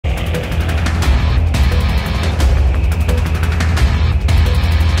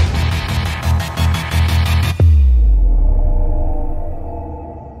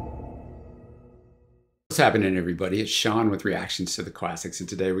What's happening, everybody? It's Sean with reactions to the classics, and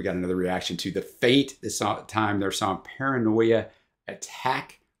today we got another reaction to The Faint. This time their song Paranoiattack,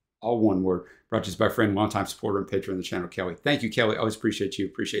 all one word, brought to us by a friend, longtime supporter and patron of the channel, Kelly. Thank you, Kelly. Always appreciate you.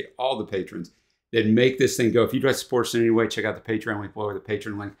 Appreciate all the patrons that make this thing go. If you'd like to support us in any way, check out the Patreon link below or the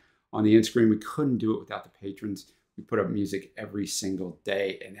Patreon link on the end screen. We couldn't do it without the patrons. We put up music every single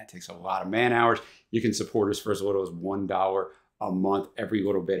day, and that takes a lot of man hours. You can support us for as little as $1 a month. Every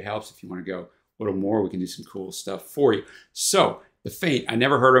little bit helps. If you want to go a little more, we can do some cool stuff for you. So The Faint, I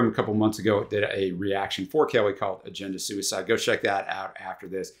never heard of him a couple months ago. Did a reaction for Kelly called Agenda Suicide. Go check that out after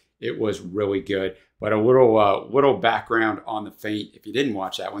this. It was really good. But a little background on The Faint, if you didn't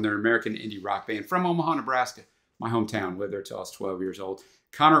watch that one. They're an American indie rock band from Omaha, Nebraska, my hometown. Lived there till I was 12 years old.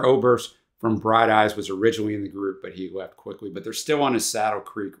 Connor Oberst from Bright Eyes was originally in the group, but he left quickly. But they're still on his Saddle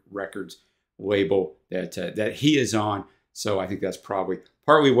Creek Records label that he is on. So I think that's probably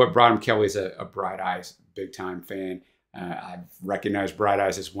partly what brought him. Kelly's a Bright Eyes big time fan. I've recognized Bright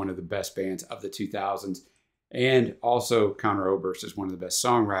Eyes as one of the best bands of the 2000s. And also Connor Oberst is one of the best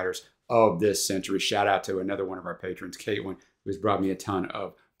songwriters of this century. Shout out to another one of our patrons, Caitlin, who's brought me a ton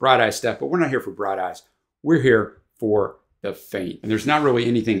of Bright Eyes stuff. But we're not here for Bright Eyes. We're here for The Faint. And there's not really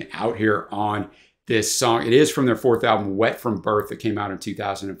anything out here on this song. It is from their fourth album, Wet from Birth, that came out in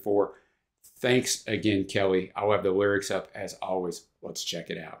 2004. Thanks again, Kelly. I'll have the lyrics up as always. Let's check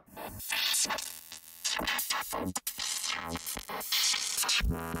it out.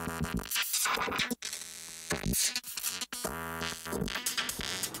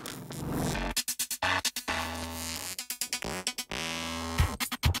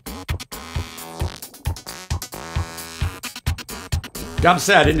 Gotta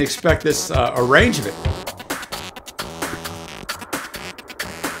say, I didn't expect this arrangement.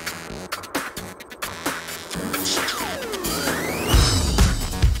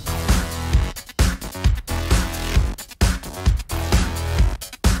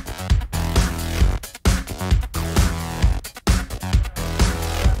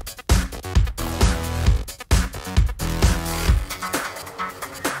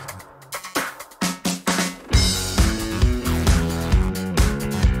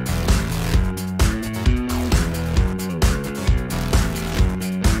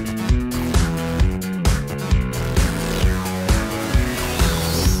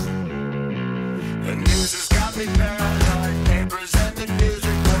 Paranoid papers and the news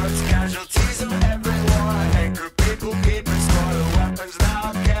reports, casualties of every war, angry people keeping score, the weapons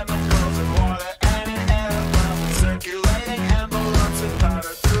now chemicals and water and an air bomb, circulating envelopes and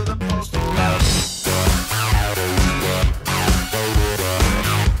powder through the postal route.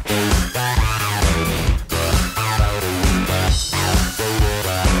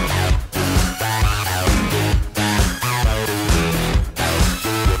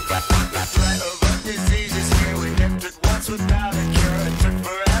 Without a cure, it took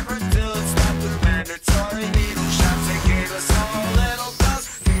forever till it stopped with mandatory needle shots. They gave us all a little dose,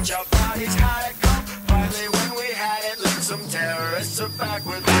 teach our bodies how to cope. Finally, when we had it, licked some terrorists are back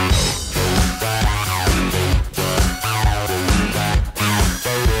with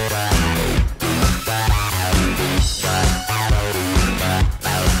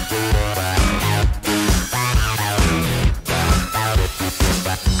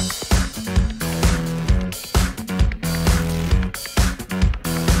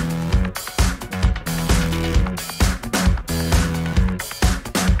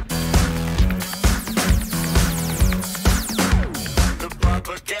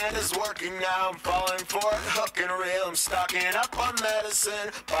is working now, I'm falling for it, hook and reel, I'm stocking up on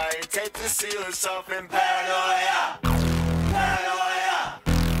medicine, buying tape to seal herself in paranoia. Paranoia.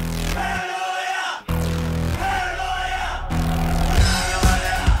 Paranoia.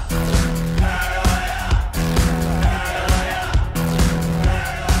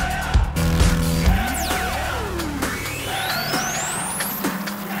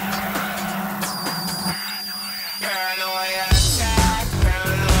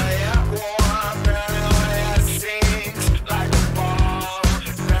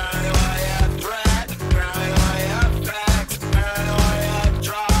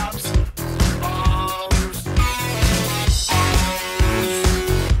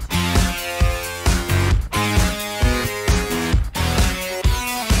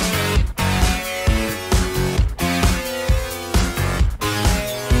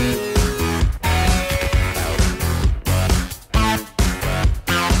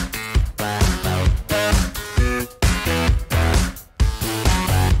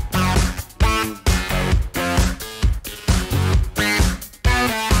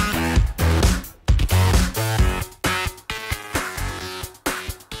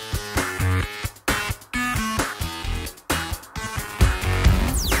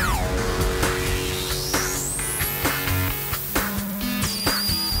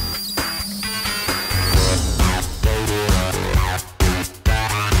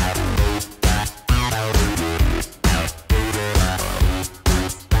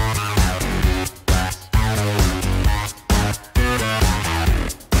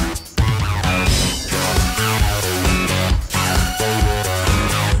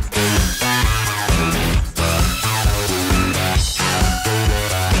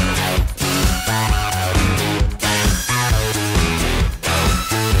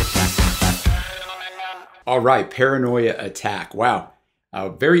 All right, Paranoiattack. Wow.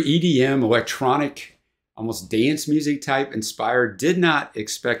 Very EDM, electronic, almost dance music type inspired. Did not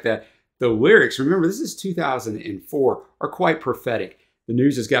expect that. The lyrics, remember, this is 2004, are quite prophetic. The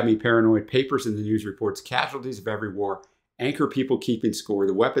news has got me paranoid. Papers in the news reports casualties of every war. Anchor people keeping score.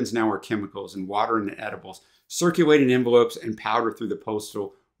 The weapons now are chemicals and water and edibles. Circulating envelopes and powder through the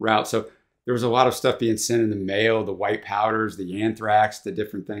postal route. So there was a lot of stuff being sent in the mail, the white powders, the anthrax, the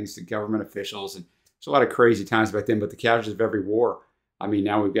different things to government officials. And there's a lot of crazy times back then, but the casualties of every war. I mean,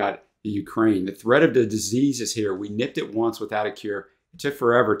 now we've got the Ukraine. The threat of the disease is here. We nipped it once without a cure. It took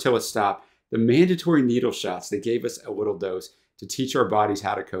forever till it stopped. The mandatory needle shots, they gave us a little dose to teach our bodies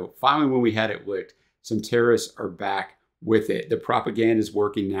how to cope. Finally, when we had it licked, some terrorists are back with it. The propaganda is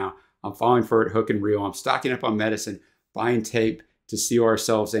working now. I'm falling for it hook and reel. I'm stocking up on medicine, buying tape to seal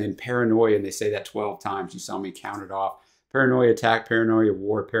ourselves in. Paranoia, and they say that 12 times. You saw me count it off. Paranoiattack, paranoia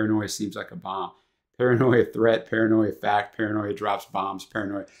war, paranoia seems like a bomb. Paranoia threat, paranoia fact, paranoia drops bombs,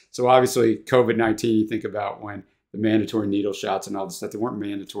 paranoia. So obviously COVID-19, you think about when the mandatory needle shots and all this stuff, they weren't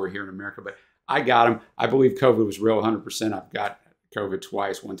mandatory here in America, but I got them. I believe COVID was real 100%. I've got COVID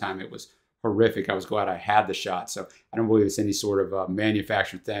twice. One time it was horrific. I was glad I had the shot. So I don't believe it's any sort of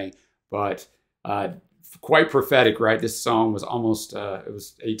manufactured thing, but quite prophetic, right? This song was almost, it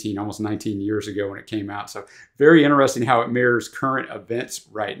was 18, almost 19 years ago when it came out. So very interesting how it mirrors current events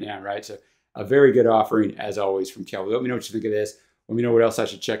right now, right? So a very good offering, as always, from Kelly. Let me know what you think of this. Let me know what else I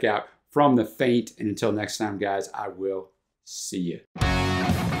should check out from the Faint. And until next time, guys, I will see you.